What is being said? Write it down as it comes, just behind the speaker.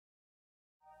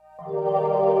Hello,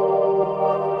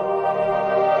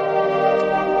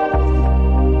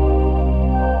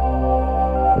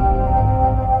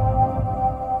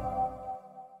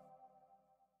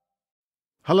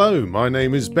 my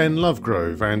name is Ben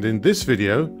Lovegrove, and in this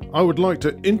video I would like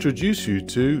to introduce you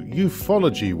to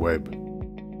Ufology Web.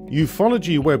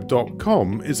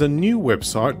 UFologyWeb.com is a new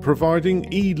website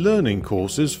providing e-learning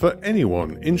courses for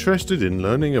anyone interested in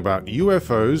learning about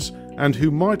UFOs and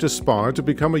who might aspire to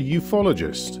become a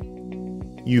ufologist.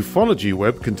 Ufology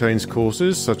Web contains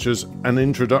courses such as An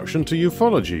Introduction to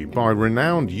Ufology by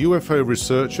renowned UFO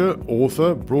researcher,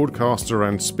 author, broadcaster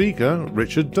and speaker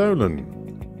Richard Dolan.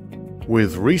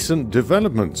 With recent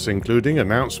developments including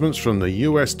announcements from the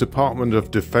US Department of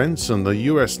Defense and the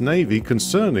US Navy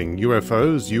concerning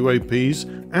UFOs,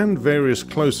 UAPs and various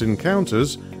close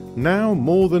encounters, now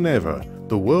more than ever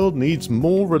the world needs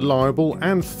more reliable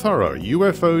and thorough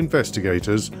UFO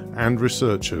investigators and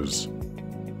researchers.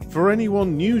 For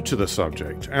anyone new to the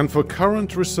subject and for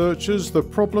current researchers, the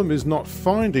problem is not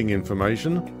finding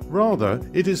information, rather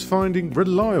it is finding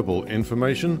reliable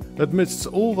information amidst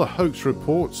all the hoax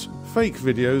reports, fake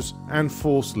videos and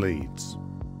false leads.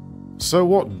 So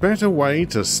what better way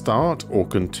to start or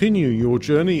continue your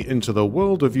journey into the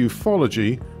world of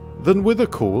ufology than with a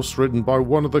course written by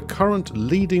one of the current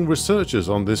leading researchers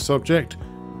on this subject,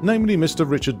 namely Mr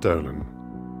Richard Dolan.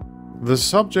 The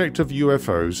subject of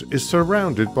UFOs is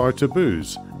surrounded by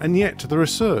taboos, and yet the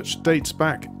research dates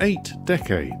back 8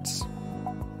 decades.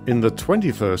 In the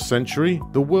 21st century,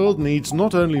 the world needs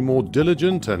not only more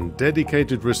diligent and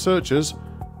dedicated researchers,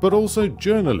 but also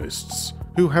journalists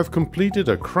who have completed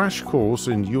a crash course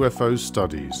in UFO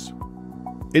studies.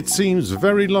 It seems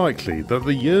very likely that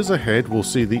the years ahead will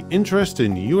see the interest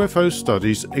in UFO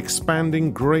studies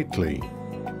expanding greatly.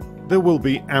 There will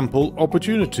be ample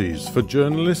opportunities for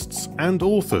journalists and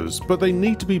authors, but they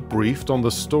need to be briefed on the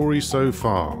story so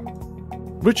far.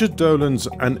 Richard Dolan's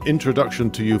An Introduction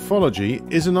to Ufology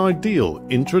is an ideal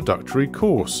introductory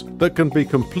course that can be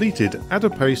completed at a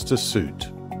pace to suit.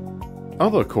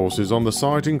 Other courses on the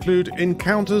site include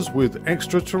Encounters with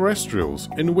Extraterrestrials,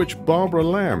 in which Barbara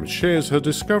Lamb shares her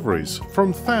discoveries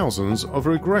from thousands of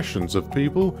regressions of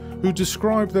people who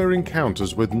describe their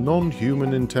encounters with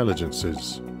non-human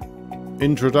intelligences.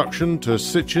 Introduction to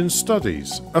Sitchin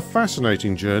Studies, a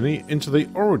fascinating journey into the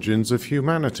origins of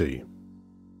humanity.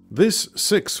 This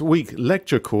 6-week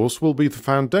lecture course will be the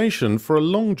foundation for a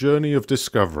long journey of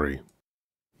discovery.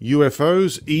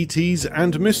 UFOs, ETs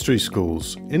and Mystery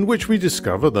Schools, in which we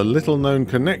discover the little-known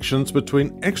connections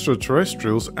between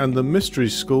extraterrestrials and the mystery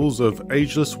schools of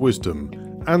ageless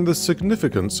wisdom and the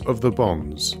significance of the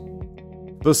bonds.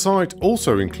 The site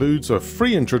also includes a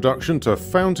free introduction to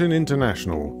Fountain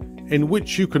International, in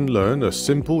which you can learn a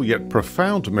simple yet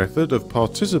profound method of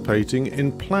participating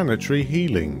in planetary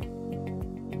healing.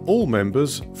 All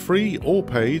members, free or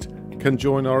paid, can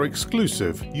join our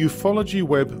exclusive Ufology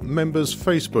Web members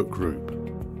Facebook group.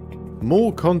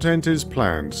 More content is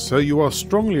planned, so you are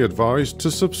strongly advised to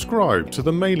subscribe to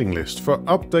the mailing list for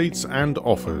updates and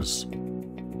offers.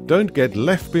 Don't get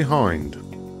left behind.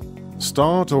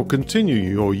 Start or continue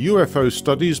your UFO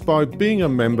studies by being a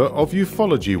member of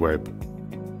Ufology Web.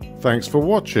 Thanks for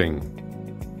watching.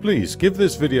 Please give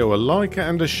this video a like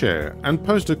and a share, and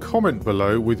post a comment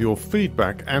below with your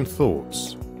feedback and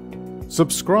thoughts.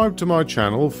 Subscribe to my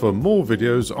channel for more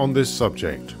videos on this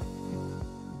subject.